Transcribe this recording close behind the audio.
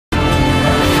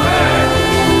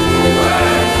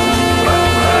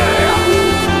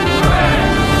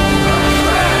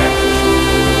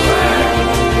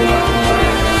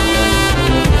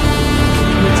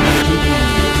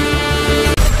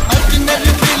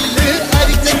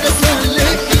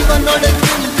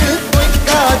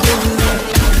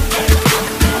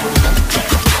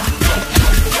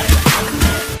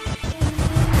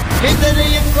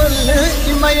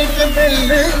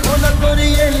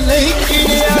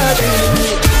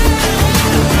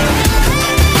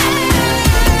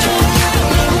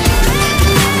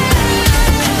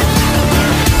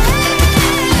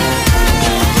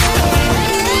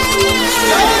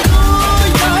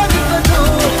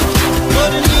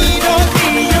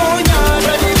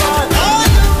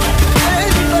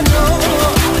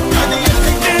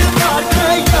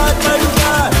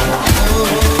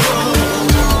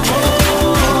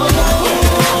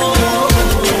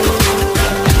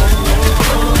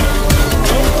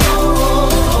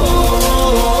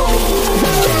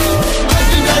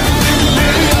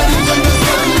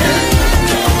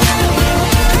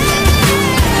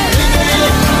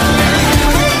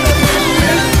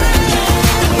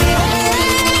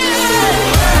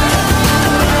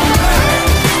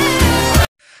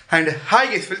And hi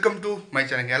guys, welcome to my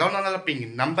channel. எல்லாரும் நல்லா இருப்பீங்க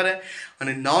நம்புறேன். and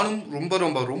நானும்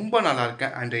ரொம்ப நல்லா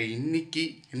இருக்கேன். and இன்னைக்கு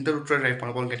எந்த ரூட்ல ட்ரை பண்ண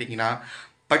போறோம்னு கேட்டிங்கனா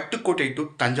பட்டுக்கோட்டை டு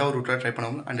தஞ்சாவூர் ரூட்ல ட்ரை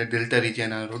பண்ணுவோம். and delta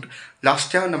region root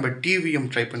last time நம்ம டிவிஎம்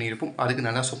ட்ரை பண்ணியிருப்போம். அதுக்கு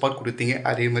நல்லா சப்போர்ட் கொடுத்தீங்க.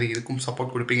 அதே மாதிரி இதுக்கும்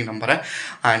சப்போர்ட் கொடுப்பீங்க நம்புறேன்.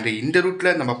 and இந்த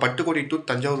ரூட்ல நம்ம பட்டுக்கோட்டை டு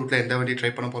தஞ்சாவூர் ரூட்ல எந்த வண்டி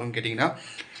ட்ரை பண்ண போறோம்னு கேட்டிங்கனா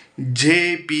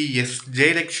JBS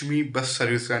Jayalakshmi bus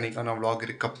service அன்னைக்கான vlog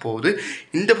இருக்க போகுது.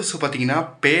 இந்த பஸ் பார்த்தீங்கன்னா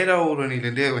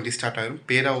பேராவூரணிலேருந்து வண்டி ஸ்டார்ட் ஆகிடும்.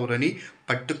 பேராவூரணி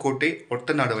பட்டுக்கோட்டை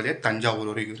ஒத்தநாடு வழியாக தஞ்சாவூர்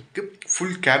வரைக்கும் இருக்குது.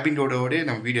 ஃபுல் கேபின் ரோடோடய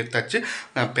நம்ம வீடியோ எடுத்தாச்சு.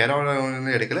 நான்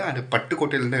பேராவூர்லேருந்து எடுக்கல, அந்த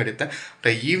பட்டுக்கோட்டையிலேருந்து எடுத்தேன்.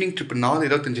 ஈவினிங் ட்ரிப்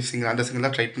 4:25 சிங்கிள் அந்த சிங்கிள்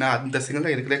தான் ட்ரை பண்ணேன். அந்த சிங்கிள்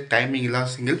தான் இருக்கிற டைமிங்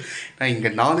இல்லாத சிங்கிள். நான்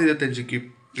இங்கே 4:25க்கு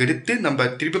எடுத்து நம்ம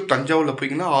திருப்பி தஞ்சாவூரில்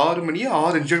போய்ங்கன்னா 6 மணி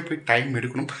 6:05 போய் டைம்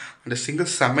எடுக்கணும். அந்த சிங்கிள்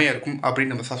செம்மையாக இருக்கும்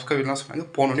அப்படின்னு நம்ம சப்ஸ்கிரைபர்லாம் சொன்னாங்க.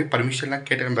 போனோடனே பர்மிஷன்லாம்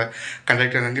கேட்டேன். நம்ம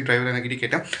கண்டக்டர் எனக்கு டிரைவர் எனக்கிட்டே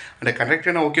கேட்டேன். அந்த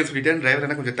கண்டக்டர் நான் ஓகே சொல்லிட்டேன். டிரைவர்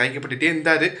எனக்கு கொஞ்சம் தயக்கப்பட்டுகிட்டே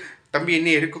இருந்தார். தம்பி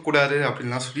என்ன எடுக்கக்கூடாது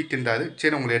அப்படின்லாம் சொல்லிட்டு இருந்தார்.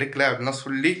 சரி உங்களை எடுக்கலை அப்படின்லாம்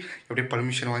சொல்லி அப்படியே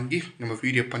பர்மிஷன் வாங்கி நம்ம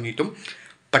வீடியோ பண்ணிட்டோம்.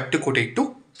 பட்டுக்கோட்டை டு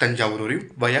தஞ்சாவூர் வரையும்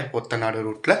வயா ஒத்தநாடு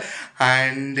ரூட்டில்.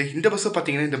 அண்ட் இந்த பஸ்ஸை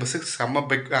பார்த்தீங்கன்னா இந்த பஸ்ஸுக்கு செம்ம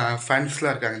பைக்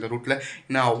ஃபேன்ஸ்லாம் இருக்காங்க இந்த ரூட்டில்.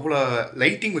 ஏன்னா அவ்வளோ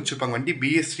லைட்டிங் வச்சுருப்பாங்க. வண்டி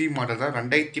BS3 மாடல் தான்,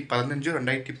 2015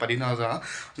 2016 தான்.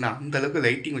 ஆனால் அந்தளவுக்கு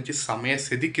லைட்டிங் வச்சு செம்மையாக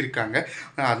செதுக்கியிருக்காங்க.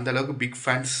 ஆனால் அந்தளவுக்கு பிக்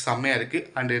ஃபேன்ஸ் செம்மையாக இருக்குது.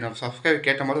 அண்டு நம்ம சப்ஸ்கிரைபர்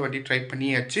கேட்ட மாதிரி வண்டி ட்ரை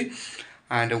பண்ணியாச்சு.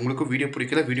 அண்ட் உங்களுக்கும் வீடியோ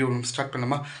பிடிக்கல, வீடியோ ஸ்டார்ட்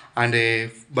பண்ணலாமா? அண்டு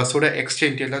பஸ்ஸோட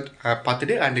எக்ஸ்டென்டியெல்லாம்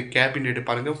பார்த்துட்டு அண்டு கேபின் ரேட்டு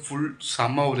பாருங்கள். ஃபுல்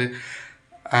செம்ம ஒரு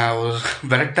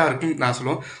வெரைட்டாக இருக்கும் நான்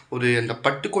சொல்லுவேன். ஒரு அந்த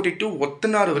பட்டுக்கோட்டை டு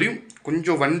ஒத்தநாடு வரையும்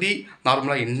கொஞ்சம் வண்டி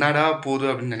நார்மலாக என்னடா போகுது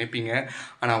அப்படின்னு நினைப்பீங்க.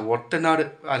 ஆனால் ஒத்தநாடு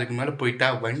அதுக்கு மேலே போயிட்டா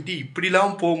வண்டி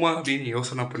இப்படிலாம் போகுமா அப்படின்னு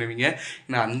யோசனை பண்ணுவீங்க.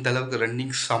 ஏன்னா அந்தளவுக்கு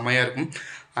ரன்னிங் செம்மையாக இருக்கும்.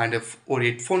 அண்டு ஒரு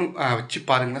ஹெட்ஃபோன் வச்சு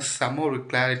பாருங்கன்னா செம்ம ஒரு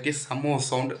கிளாரிட்டி, செம்ம ஒரு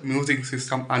sound, music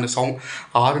system and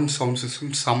Aaron sound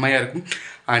system செம்மையாக இருக்கும்.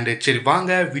 அண்டு சரி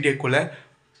வாங்க வீடியோக்குள்ளே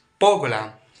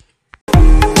போகலாம்.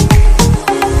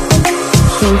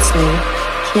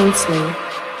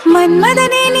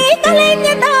 மன்மதனே நீ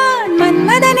கலைஞதான்,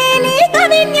 மன்மதனே நீ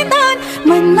கவிஞதான்,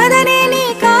 மன்மதனே நீ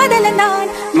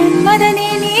காதலனான், மன்மதனே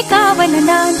நீ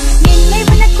காவலனான். என்னை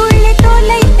உனக்குள்ளே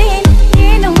தொலைத்தேன்,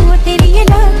 ஏனோ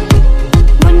தெரியல,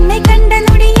 உன்னை கண்ட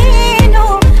நொடியேனோ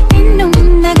இன்னும்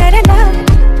நகரல.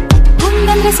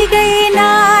 உங்கள் ரசிகையே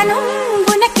நானும்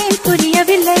உனக்கே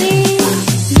புரியவில்லை.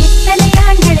 எத்தனை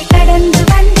ஆண்களை கடந்து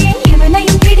வந்தேன்,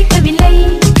 எவனையும் பிடிக்கவில்லை.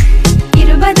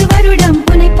 20 வருடம்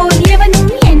உன்னை போல் எவனும்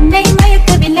என்னை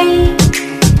மயக்கவில்லை.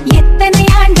 எத்தனை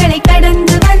ஆண்களை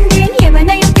கடந்து வந்தேன்,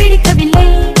 எவனையும் பிடிக்கவில்லை.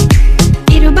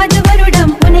 20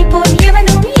 வருடம் உன்னை போல்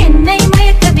எவனும் என்னை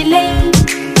மயக்கவில்லை.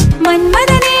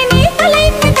 மன்மதனே நீ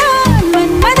கலைஞதான்,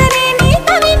 மன்மதனே நீ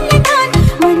கவிஞதான்,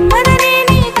 மன்மதனே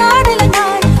நீ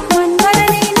காதலனான்,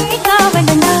 மன்மதனே நீ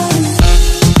காவலனான்.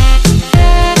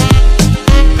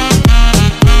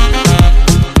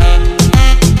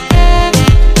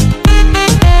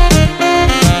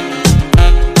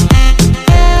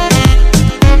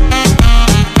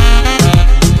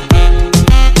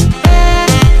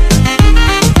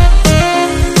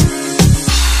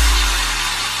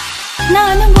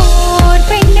 நானும் ஓர்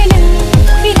பெண்ணென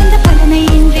பிறந்த பலனை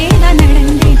இன்றே தான்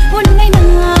நடந்தேன். உன்னை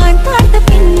நான் பார்த்த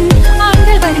பின்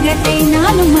ஆண்கள் வர்க்கத்தை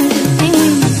நானும்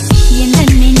மறுத்தேன். எந்த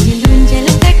நெஞ்சில்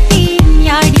ஊஞ்சல் கட்டி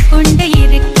ஆடிக்கொண்டே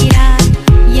இருக்கிறாய்.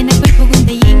 எனக்குள்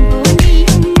புகுந்த எங்கோ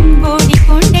நீயும்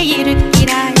ஓடிக்கொண்டே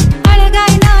இருக்கிறாய்.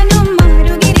 அழகாய் நானும்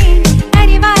மாறுகிறேன்,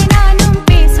 அறிவாய் நானும்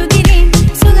பேசுகிறேன்,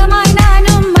 சுகமாய்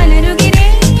நானும்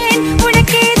மலருகிறேன்.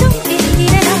 உனக்கேதும்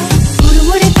தெரிகிறதா? ஒரு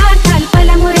முறை பார்த்தால்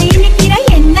பல முறை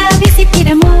என்ன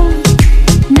விசித்திரமோ?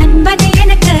 நண்பனே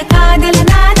எனக்கு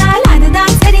காதலனானால்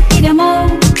அதுதான் சரித்திரமோ?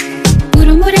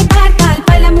 ஒரு முறை பார்த்தால்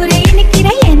பல முறை நினைக்கிற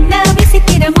என்ன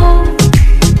விசித்திரமோ?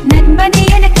 நண்பனே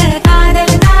எனக்கு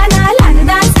காதலனானால்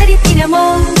அதுதான் சரித்திரமோ?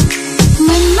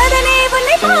 மன்மதனே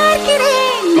உன்னை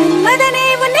பார்க்கிறேன், மன்மதனே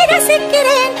உன்னை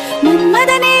ரசிக்கிறேன்,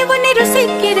 மன்மதனே உன்னை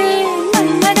ருசிக்கிறேன்,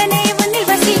 மன்மதனே உன்னை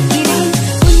வசிக்கிறேன்.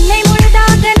 உன்னை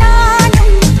முழுதாக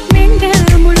நானும் வென்று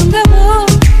முழுங்கவோ?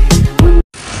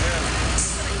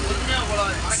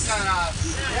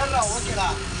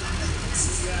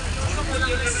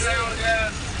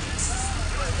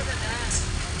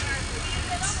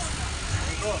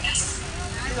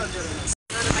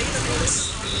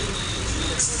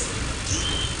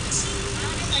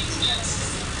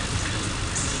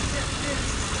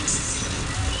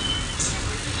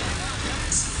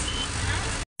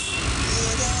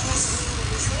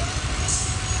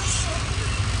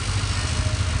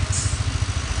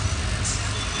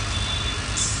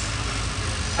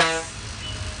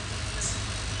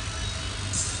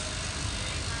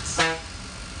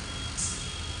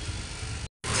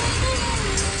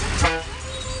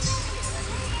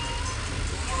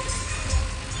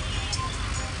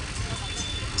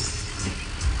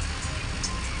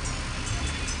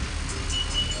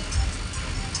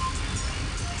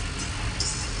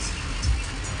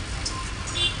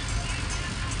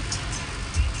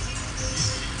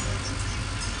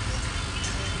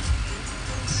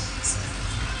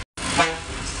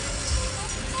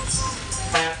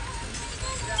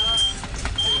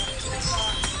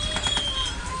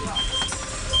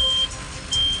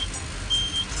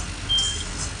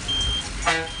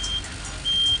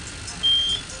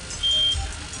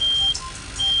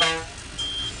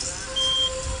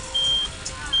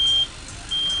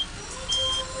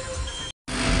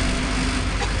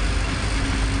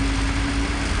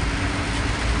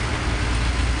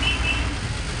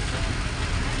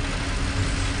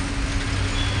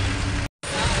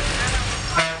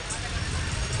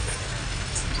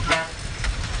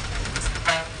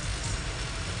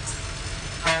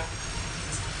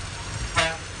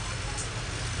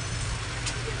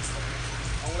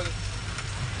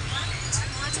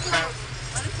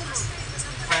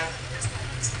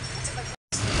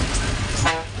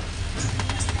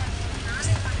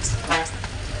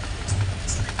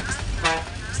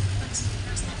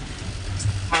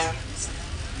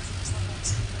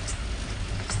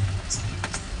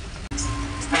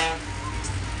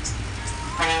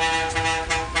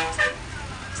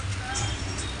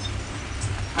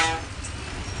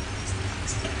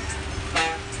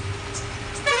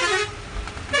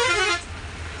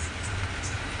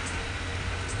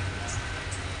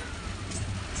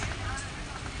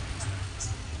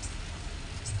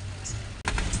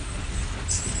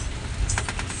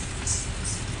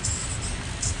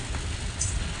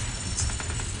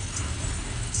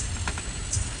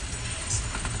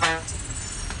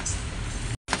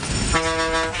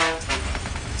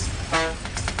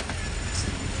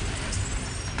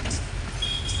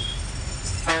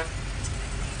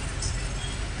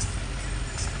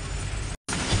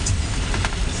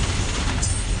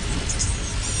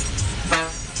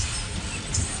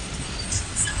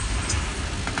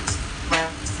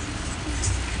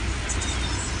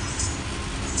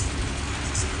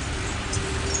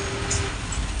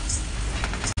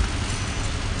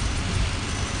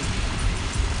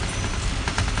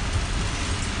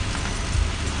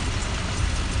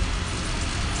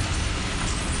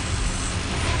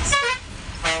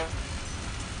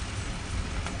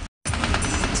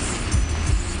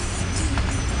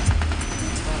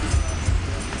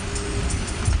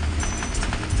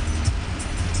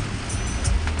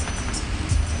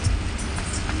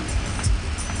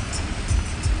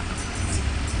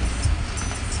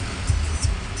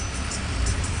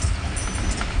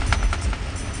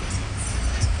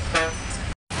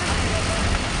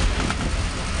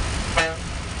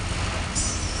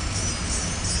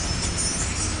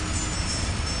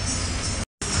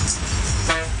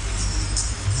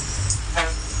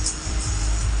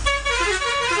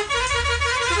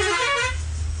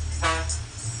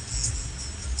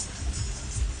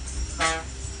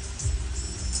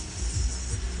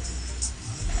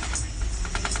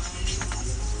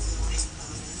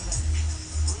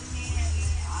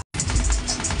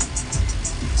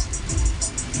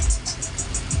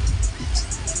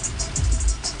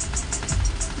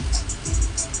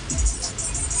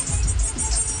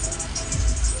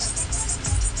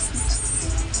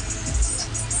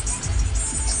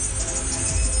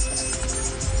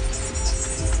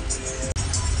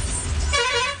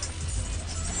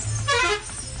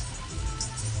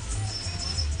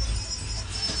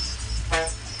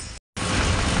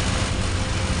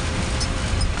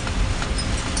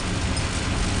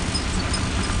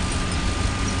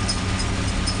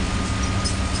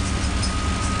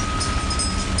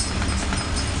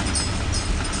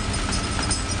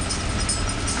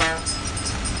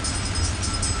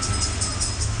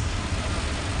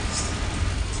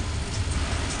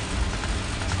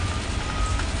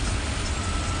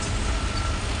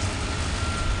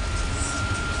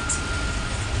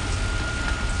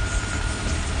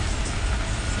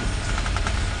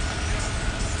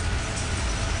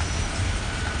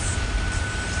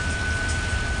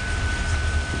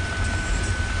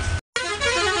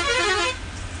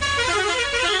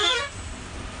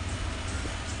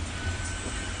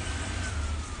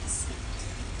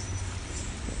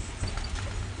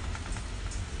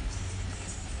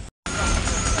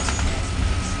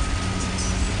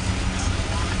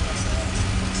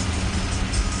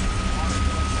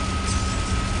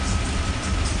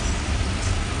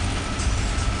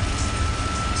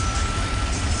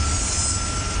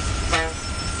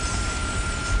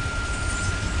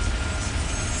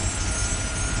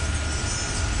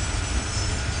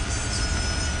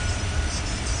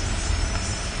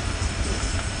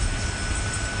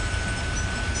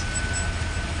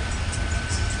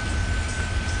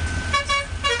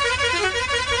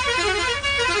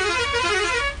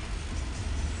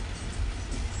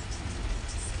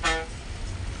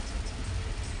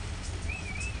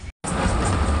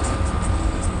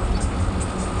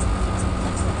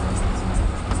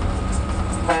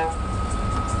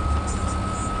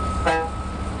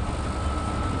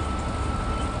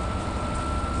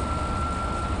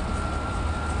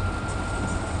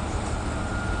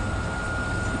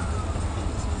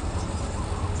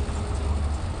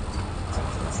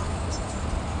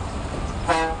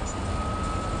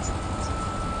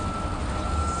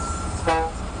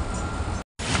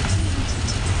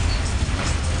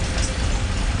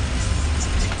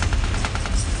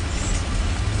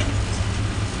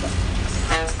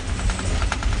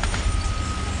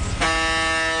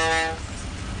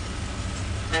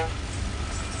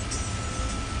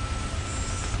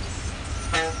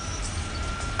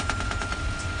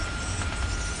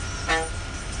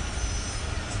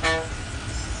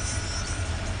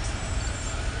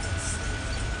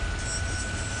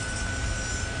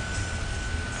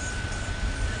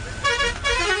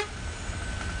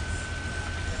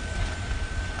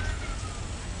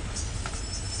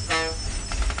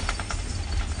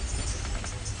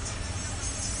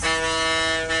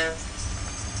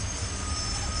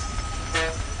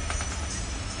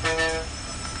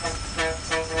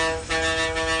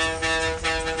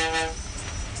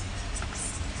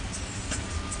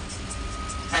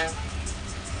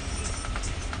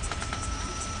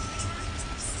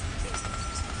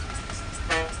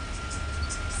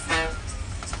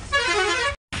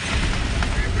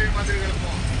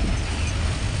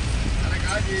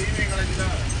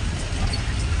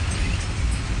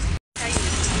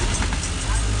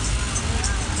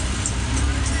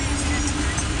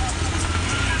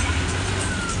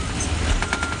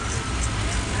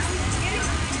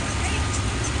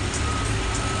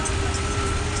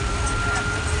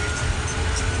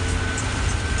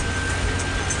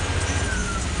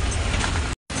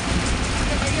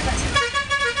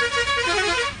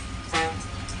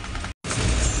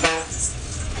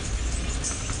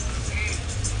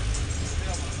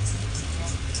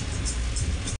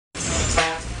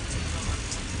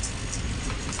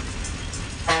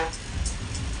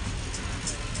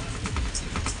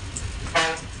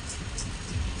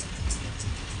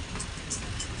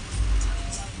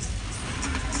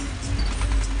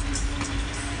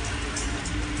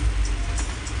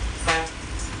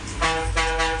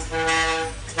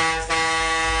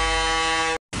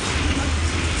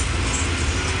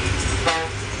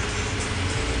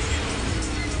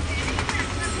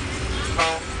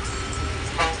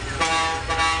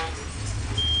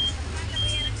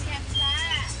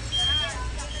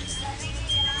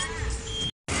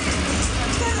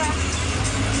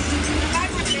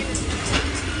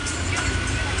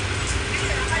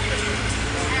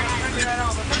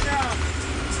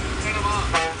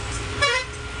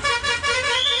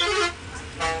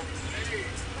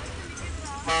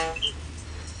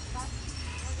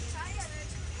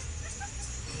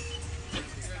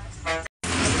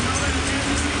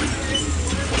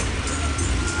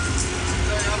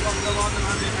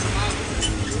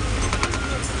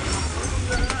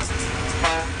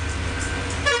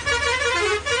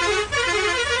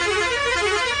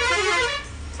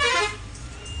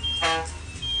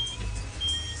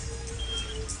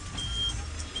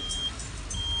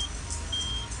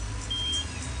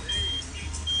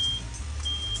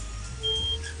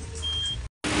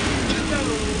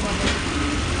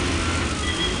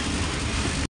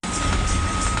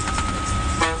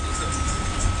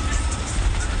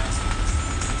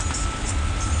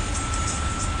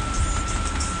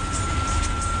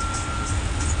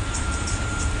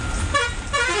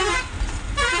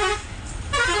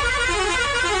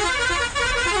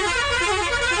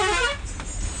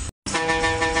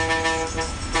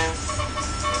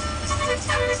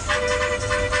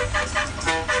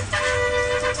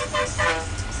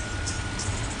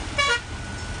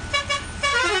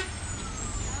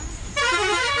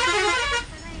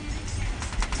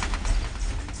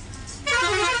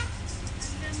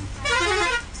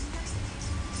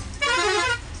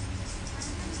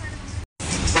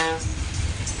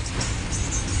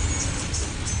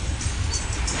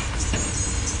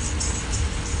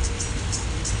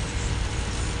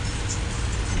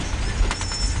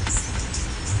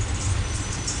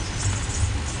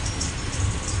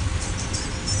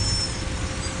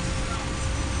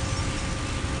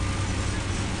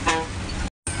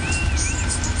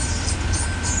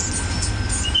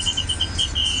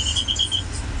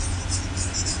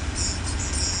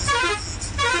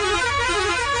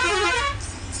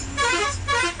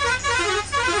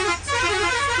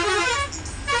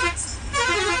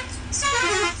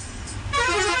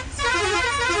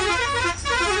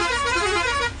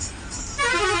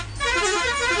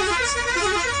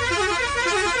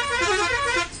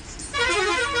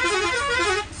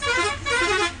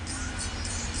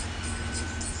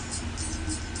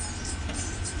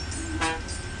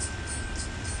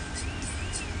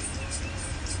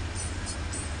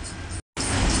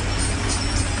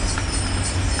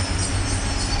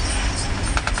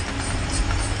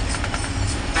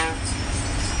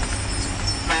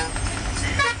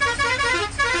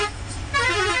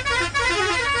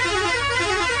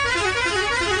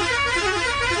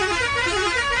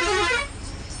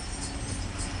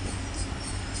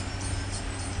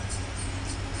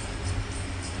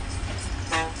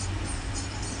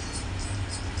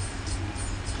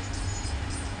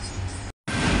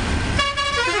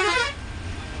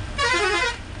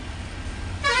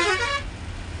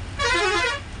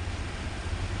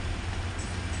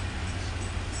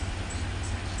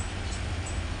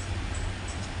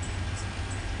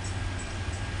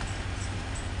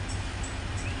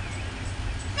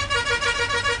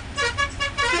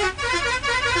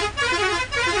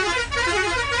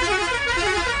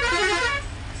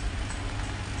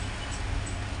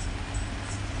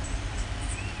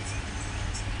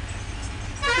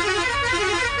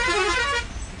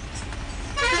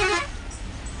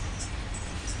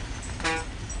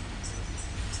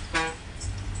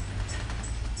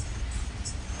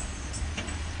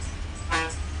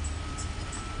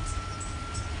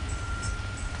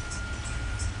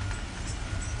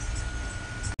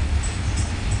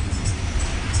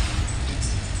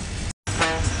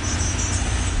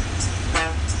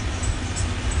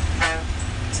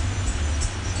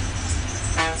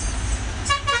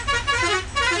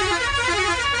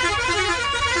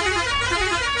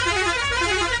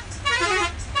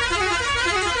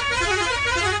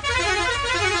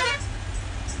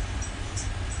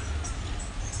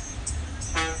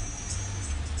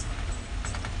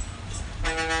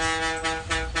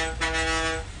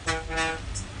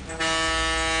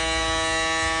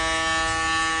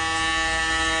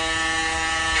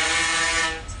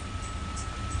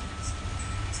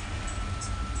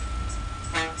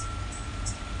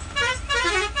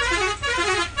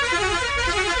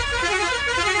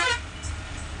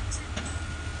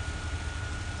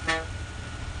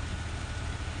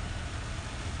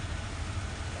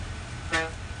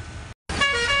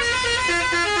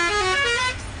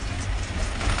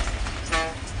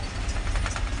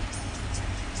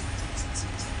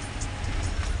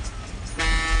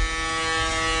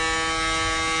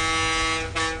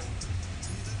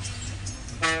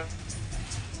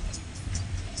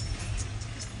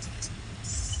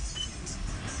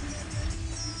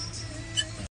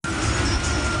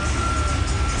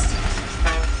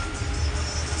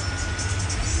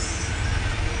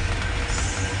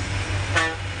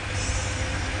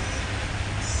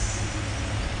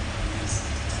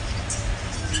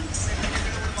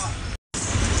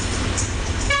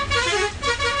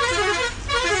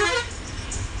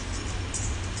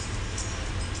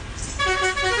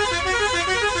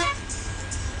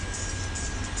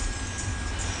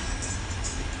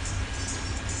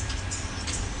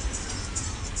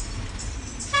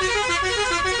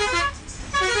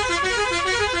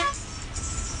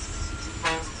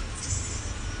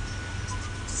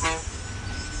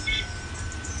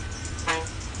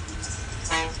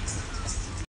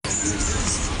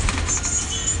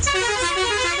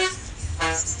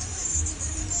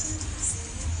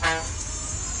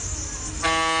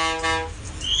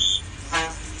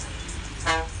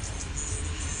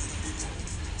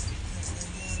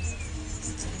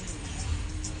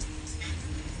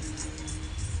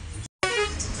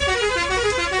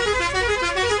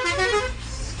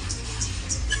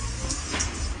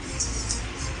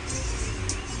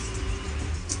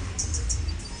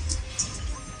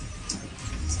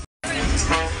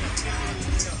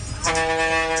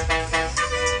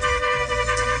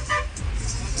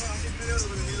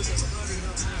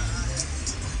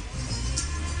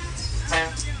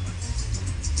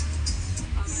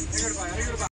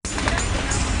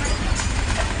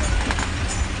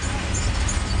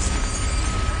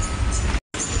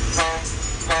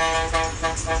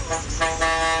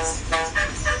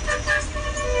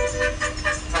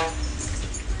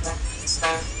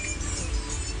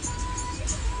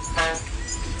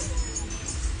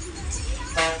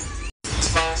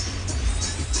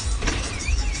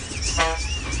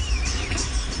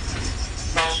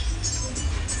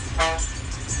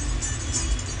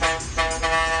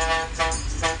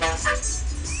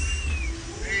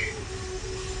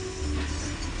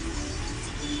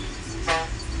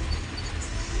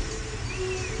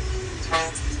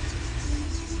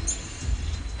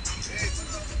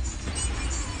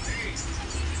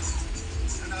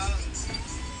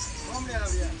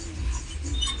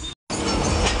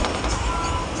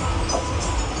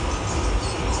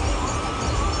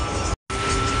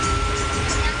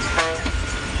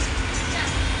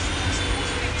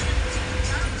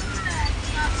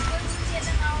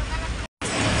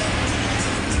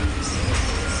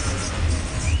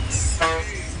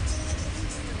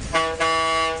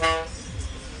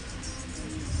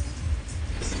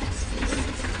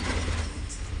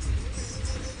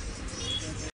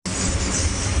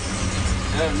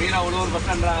 மீனா உள்ளூர் பஸ்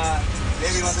ஸ்டாண்டா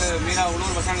தேவி வந்து மீனா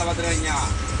உள்ளூர் பஸ் ஸ்டாண்டில் பார்த்துருவீங்க.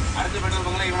 அடுத்த பெட்ரோல்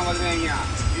பங்கில் இவனை பார்த்துருவீங்க.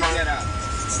 ஈஸியாரா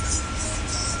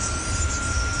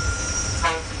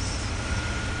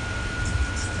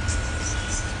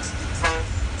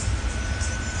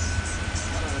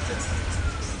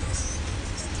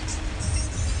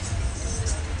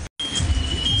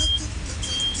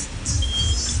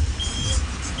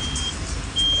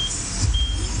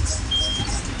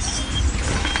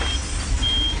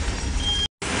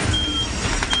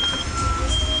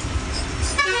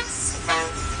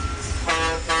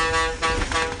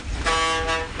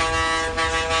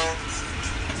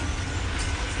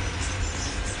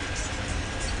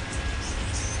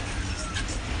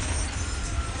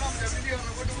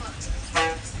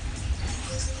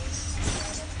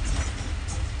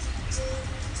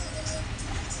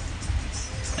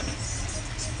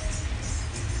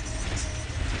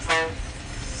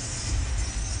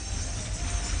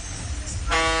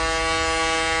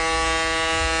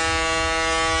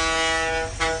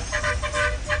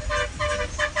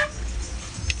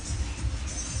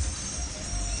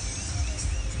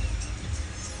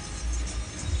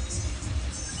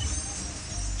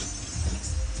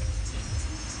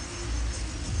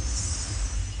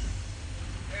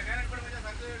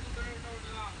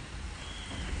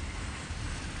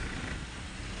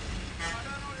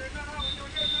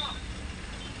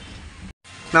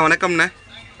அண்ணா வணக்கம்ண்ணே.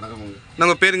 வணக்கம்.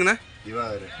 நம்ம பேருங்கண்ணா?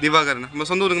 திவாகர். நம்ம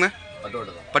சொந்த ஊருங்கண்ணா?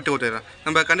 பட்டுக்கோட்டை.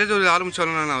 நம்ம கண்டக்டர்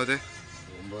ஆரம்பிச்சோம்னா ஆகுது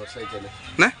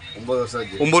 9 வருஷம்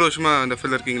ஆச்சு. 9 வருஷமா இந்த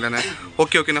ஃபீல்டில் இருக்கீங்களாண்ணே?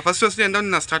 ஓகே. ஃபர்ஸ்ட் எந்த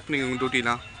வண்டி நான் ஸ்டார்ட் பண்ணிங்க உங்கள்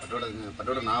டியூட்டிலாம்?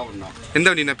 எந்த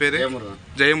வண்டிண்ணா பேர்?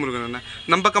 ஜெயமுருகன் அண்ணா.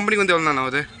 நம்ம கம்பெனிக்கு வந்து எவ்வளோ நாள்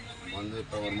ஆகுது?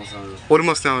 ஒரு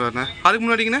மாதம் தான் ஆகுதுண்ணா. அதுக்கு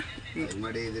முன்னாடிங்கண்ணா?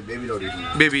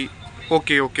 பேபி.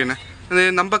 ஓகேண்ணா. அது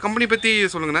நம்ம கம்பெனி பற்றி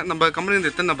சொல்லுங்கண்ணா. நம்ம கம்பெனி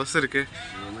வந்து எத்தனை பஸ் இருக்குது?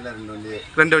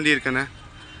 2 வண்டி இருக்குண்ணே.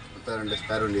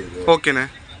 ஓகேண்ணே.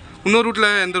 இன்னொரு ரூட்டில்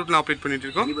எந்த ரூட்டில் ஆப்ரேட் பண்ணிட்டு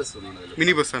இருக்கோம்?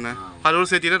 மினி பஸ் தானே. அதோட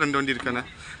சேர்த்தியில் 2 வண்டி இருக்காண்ணே.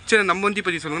 சரி, நம்ம வண்டி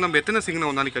பற்றி சொல்லுங்கள். நம்ம எத்தனை சிங்கிள்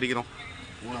ஒரு நாளைக்கு அடிக்கிறோம்?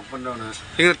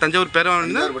 எங்கே தஞ்சாவூர்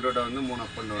பேராவணி?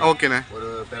 ஓகேண்ணே.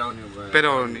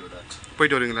 பேராவணி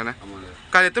போயிட்டு வருவீங்களாண்ணே?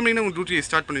 காலை எத்தனை மணிக்கு உங்கள் டியூட்டி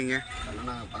ஸ்டார்ட் பண்ணுவீங்க?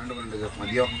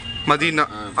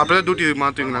 மதியம். அப்போதான் டியூட்டி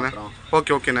மாற்றுவீங்களாண்ணே?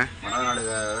 ஓகேண்ணே.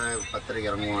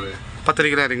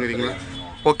 10:30 இறங்குறீங்களா?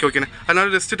 ஓகேண்ணே. அதனால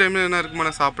ரெஸ்ட் டைமில் என்ன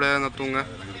இருக்குமாண்ணா? சாப்பிட நான் தூங்க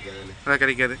அதான்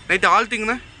கிடைக்காது. நைட்டு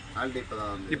ஆல்ட்டிங்கண்ணா?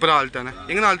 இப்போ தான் ஆல்ட்டாண்ணே.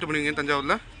 எங்கண்ணா ஆல்ட்டு பண்ணுவீங்க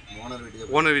தஞ்சாவூரில்?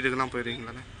 ஓனர் வீட்டுக்கெல்லாம்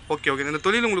போயிடுவீங்களாண்ணே? ஓகே. இந்த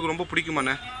தொழில் உங்களுக்கு ரொம்ப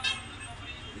பிடிக்குமாண்ணே?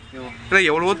 ஏன்னா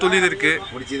எவ்வளவோ தொழில் இருக்குது.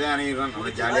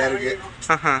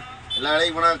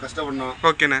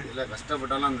 ஓகேண்ணே.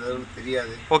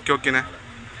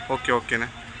 ஓகேண்ணே.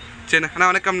 சரிண்ணே. அண்ணா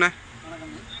வணக்கம்ண்ணே.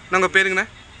 உங்கள் பேருங்கண்ணே?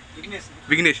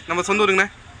 விக்னேஷ். நம்ம சொந்த ஊருங்கண்ணே?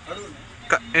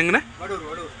 எங்கண்ணே?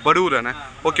 வடூராண்ணே.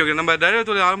 ஓகே. நம்ம டிரைவர்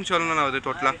தொழில் ஆரம்பிச்சு வரணும்ண்ணா அது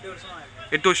டோட்டலாக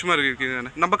 8 வருஷமாக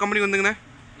இருக்கீங்கண்ணே. நம்ம கம்பெனி வந்துங்கண்ணே?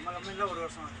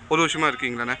 1 வருஷமாக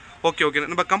இருக்கீங்களாண்ணே? ஓகே.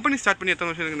 நம்ம கம்பெனி ஸ்டார்ட் பண்ணி எத்தனை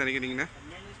வருஷம் இருக்குன்னு நினைக்கிறீங்கண்ணே?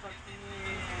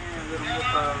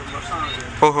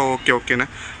 ஓகேண்ணே.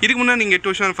 இதுக்கு முன்னாடி நீங்கள் 8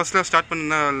 வருஷம் ஃபஸ்ட்டில் ஸ்டார்ட்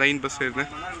பண்ணா லைன் பஸ் இருக்குண்ணே?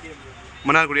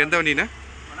 மன்னார்குடி. எந்த வண்டிண்ணே?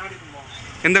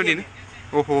 எந்த வண்டிண்ணே?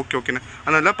 ஓகேண்ணே.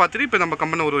 அதனால் பார்த்துட்டு இப்போ நம்ம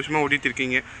கம்பெனி 1 வருஷமாக ஓடிட்டு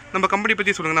இருக்கீங்க. நம்ம கம்பெனி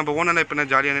பற்றி சொல்லுங்கள். நம்ம ஓனர்லாம் இப்போ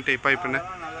ஜாலியான டைப்பாக இப்போண்ணே?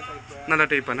 நல்லா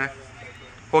டைப்பாண்ணே.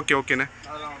 ஓகேண்ணே.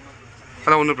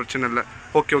 அதான் ஒன்றும் பிரச்சனை இல்லை.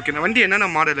 ஓகேண்ணே. வண்டி என்னென்ன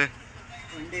மாடலு?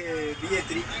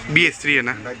 BS3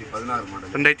 அண்ணா.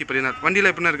 2016. வண்டியில்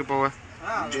எப்படின்னா இருக்குது போவ?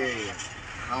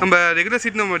 நம்ம ரெகுலர்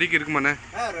சீட் நம்ம வண்டிக்கு இருக்குமாண்ணே?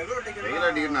 ரெகுலர்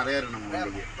டிக்கெட் நிறைய இருக்கு நம்ம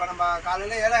வண்டிக்கு. இப்போ நம்ம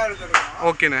காலையில் 7 இருக்கோம்.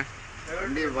 ஓகேண்ணே.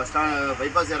 வண்டி பஸ் ஸ்டாண்ட்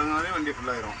பைபாஸ் இறங்கினாலே வண்டி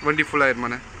ஃபுல்லாயிரும். வண்டி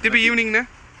ஃபுல்லாயிருமாண்ணே? திருப்பி ஈவினிங்ண்ணே?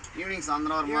 ஈவினிங்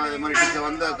சாயந்தரம் வருமா அது மாதிரி டீச்சர்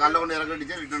வந்து காலைல கொண்டு இறக்க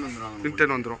டீச்சர் ரிட்டர்ன் வந்துடுவாங்க.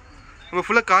 ரிட்டர்ன் வந்துடும். நம்ம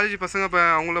ஃபுல்லாக காலேஜ் பசங்க இப்போ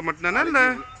அவங்கள மட்டும்தானே இல்லை?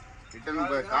 ரிட்டர்ன்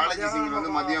இப்போ காலேஜ் சிங்கிள்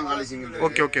வந்து மதியம் காலேஜ் சிங்கிள்.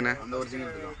 ஓகே ஓகேண்ணே. அந்த ஒரு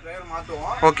சிங்கிள் இருக்கும். டிரைவர்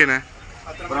மாற்றுவோம். ஓகேண்ணே.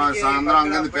 அப்புறம் சாயந்தரம்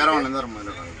அங்கேருந்து பேரவன்லேருந்து வர மாதிரி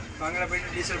இருக்கும். அங்கே போயிட்டு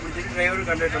டீசல் பிடிச்சிட்டு டிரைவர்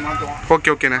கண்டக்டர் மாற்றுவோம். ஓகே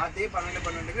ஓகேண்ணே. மாற்றி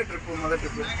 12 ட்ரிப்பு முதல்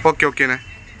ட்ரிப்பு. ஓகே ஓகேண்ணே.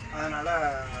 அதனால்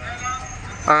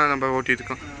நம்ம ஓட்டிகிட்டு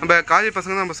இருக்கோம். நம்ம காலேஜ்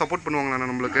பசங்க நம்ம சப்போர்ட் பண்ணுவாங்கண்ணா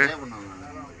நம்மளுக்கு? பண்ணுவாங்க.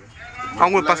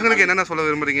 அவங்க பசங்களுக்கு என்னென்ன சொல்ல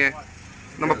விரும்புகிறீங்க?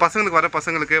 நம்ம பசங்களுக்கு வர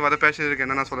பசங்களுக்கு வர பேஷனுக்கு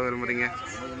என்னென்ன சொல்ல விரும்புகிறீங்க?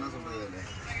 என்ன சொல்கிறது இல்லை,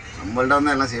 நம்மள்ட்ட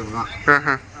வந்து எல்லாம் சேஃப் தான்.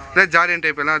 இல்லை ஜாலியான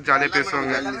டைப் எல்லாம் ஜாலியாக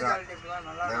பேசுவாங்க.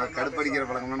 கடுப்படிக்கிற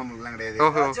பழக்கம்லாம் நம்மளுக்குலாம் கிடையாது.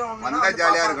 ஓஹோ. வந்தால்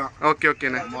ஜாலியாக இருக்கும். ஓகே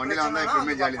ஓகேண்ணே. நம்ம வண்டியில் வந்தால்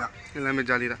எப்பவுமே ஜாலி தான். எல்லாமே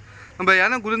ஜாலி தான். நம்ம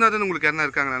யாரா குருநாதன் உங்களுக்கு யாரா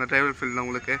இருக்காங்கண்ணா டிரைவர் ஃபீல்டில்?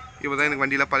 உங்களுக்கு இவர் தான் எனக்கு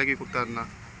வண்டியெலாம் பழகி கொடுத்தாருண்ணா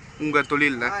உங்கள்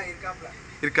தொழிலில்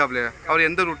இருக்காப்லையா? அவர்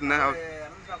எந்த ரூட்ண்ணே? அவர்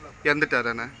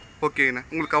இறந்துட்டாராண்ணே? ஓகேண்ணே.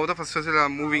 உங்களுக்கு அவர் தான் ஃபஸ்ட்டு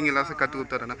மூவிங் எல்லாம் கற்றுக்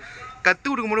கொடுத்தாருண்ணே.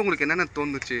 கற்றுக் கொடுக்கும்போது உங்களுக்கு என்னென்ன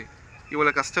தோணுச்சு?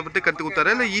 இவ்வளோ கஷ்டப்பட்டு கற்றுக்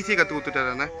கொடுத்தாரா இல்லை ஈஸியாக கற்றுக்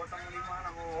கொடுத்துட்டாராண்ணே?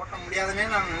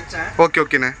 ஓகே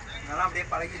ஓகேண்ணே.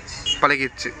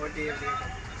 பழகிடுச்சு.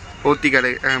 ஓட்டி கடை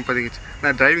பழகிடுச்சு.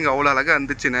 நான் டிரைவிங் அவ்வளோ அழகாக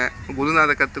இருந்துச்சுண்ணே.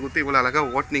 குருநாதை கற்றுக் கொடுத்து இவ்வளோ அழகாக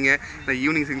ஓட்டினீங்க.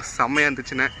 ஈவினிங் சிங் செம்மையாக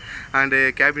இருந்துச்சுண்ணே. அண்டு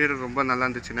கேபினெட் ரொம்ப நல்லா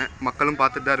இருந்துச்சுண்ணே. மக்களும்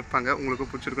பார்த்துட்டு தான் இருப்பாங்க. உங்களுக்கு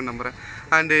பிடிச்சிருக்குன்னு நம்புகிறேன்.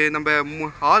 அண்டு நம்ம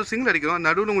 6 சிங்கிள் அடிக்கிறோம்.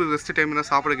 நடுவில் உங்களுக்கு ரெஸ்ட் டைம் என்ன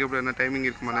சாப்பிட என்ன டைமிங்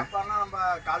இருக்குமாண்ணே?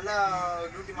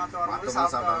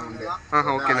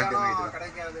 ஓகேண்ணே.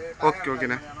 ஓகே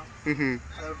ஓகேண்ணே. ம்.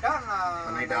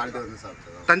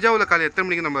 தஞ்சாவூரில் காலை எத்தனை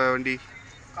மணிக்கு நம்ம வண்டி?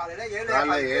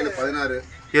 7:16.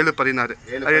 7:16.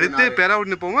 அது எடுத்து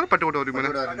பேராவூர்னு போவோம். பட்டுக்கோட்டை வருமானே?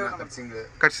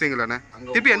 கட் சிங்கிளாண்ணே.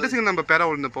 திருப்பி எந்த சிங்கிள் நம்ம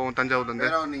பேராவூர்னு போவோம் தஞ்சாவூர்லேருந்து?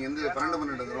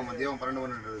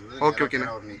 ஓகே ஓகேண்ணே.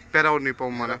 பேராவூர்னி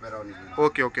போவோமாண்ணே?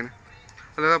 ஓகே ஓகேண்ணே.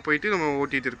 அதெல்லாம் போயிட்டு நம்ம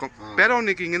ஓட்டிகிட்டு இருக்கோம்.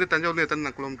 பேராவூர்னிக்கு இங்கேருந்து தஞ்சாவூர்ல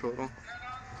எத்தனை கிலோமீட்டர் வரும்?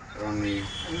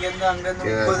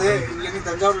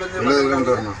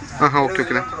 ஓகே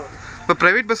ஓகேண்ணே. இப்போ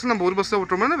ப்ரைவேட் பஸ்ஸில் நம்ம ஒரு பஸ் தான்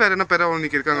விட்டுறோம்னா வேறு என்ன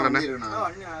பேராவூர்னிக்கு இருக்காங்கண்ணே?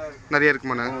 நிறைய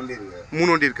இருக்குமாண்ணே? 3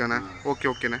 வண்டி இருக்காண்ணே? ஓகே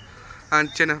ஓகேண்ணே.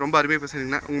 சரிண்ணே. ரொம்ப அருமையாக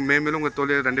பேசுறீங்கண்ணா. உங்கள் மேலும் உங்கள்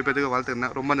தொழில் 2 பேருக்கு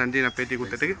வாழ்த்துக்கிறேன். ரொம்ப நன்றி நான் பேட்டி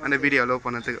கொடுத்ததுக்கு. அந்த வீடியோ அலோவ்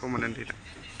பண்ணதுக்கு ரொம்ப நன்றிண்ணே.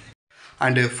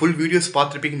 அண்டு ஃபுல் வீடியோஸ்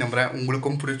பார்த்துருப்பீங்க நம்புகிறேன்.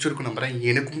 உங்களுக்கும் பிடிச்சிருக்கும் நம்புகிறேன்.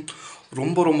 எனக்கும்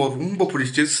ரொம்ப ரொம்ப ரொம்ப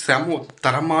பிடிச்சி செம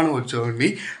தரமான ஒரு ஜேர்னி.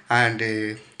 அண்டு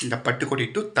இந்த பட்டுக்கோட்டை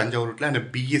டு தஞ்சாவூர் ரூட்டில் அந்த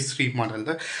BS3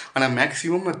 மாடலில். ஆனால்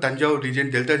maximum Thanjavur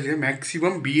region delta region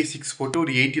maximum BS6 போட்டு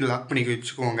ஒரு 80 லாக் பண்ணி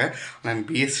வச்சுக்கோங்க. ஆனால்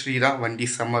BS3 தான் வண்டி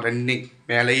செம்ம ரன்னிங்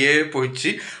மேலேயே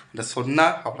போயிடுச்சு. அந்த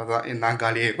சொன்னால் அவ்வளோதான் நான்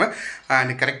காலியாக இருப்பேன்.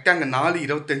 அண்ட் கரெக்டாக அங்கே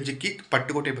 4:25க்கு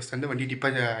பட்டுக்கோட்டை பஸ் ஸ்டாண்டு வண்டி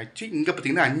டிப்பாச் ஆகிடுச்சு. இங்கே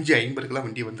பார்த்தீங்கன்னா 5:50க்குலாம்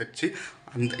வண்டி வந்துடுச்சு.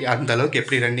 அந்த அளவுக்கு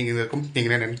எப்படி ரன்னிங் இருக்கும்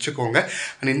நீங்களே நினச்சிக்கோங்க.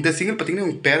 அண்ட் இந்த சிங்கிள் பார்த்தீங்கன்னா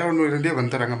உங்கள் பேராவூர்லேருந்தே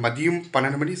வந்துடுறாங்க. மதியம்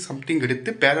 12 மணி சம்திங் எடுத்து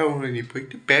பேராவூரணி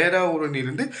போயிட்டு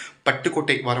பேராவூரணிலேருந்து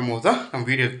பட்டுக்கோட்டை வரும்போது தான் நம்ம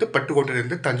வீடியோ எடுத்து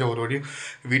பட்டுக்கோட்டையிலேருந்து தஞ்சாவூர் வரையும்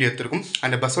வீடியோ எடுத்துருக்கோம்.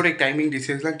 அந்த பஸ்ஸோடைய டைமிங்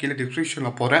டீட்டெயில்ஸ்லாம் கீழே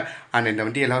டிஸ்கிரிப்ஷனில் போகிறேன். அண்ட் இந்த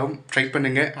வண்டி எல்லோரும் ட்ரை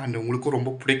பண்ணுங்கள். அண்ட் உங்களுக்கும்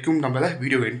ரொம்ப பிடிக்கும் நம்ம தான்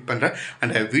வீடியோ எண்ட் பண்ணுறேன்.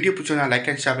 அந்த வீடியோ பிடிச்சா நான்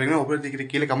லைக் அண்ட் ஷேர் பண்ணுங்கள். ஒவ்வொரு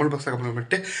கீழே கமெண்ட் பாக்ஸில் கமெண்ட்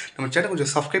பண்ணிட்டு நம்ம சேனல்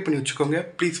கொஞ்சம் சப்ஸ்கிரைப் பண்ணி வச்சுக்கோங்க.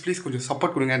 ப்ளீஸ் கொஞ்சம்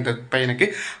சப்போர்ட் கொடுங்க அந்த பையனுக்கு.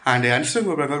 And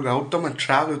அன்ஸ்டாகிராம் Gautham and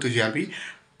travel to JRB.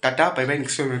 Tata bye by.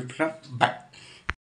 Next by.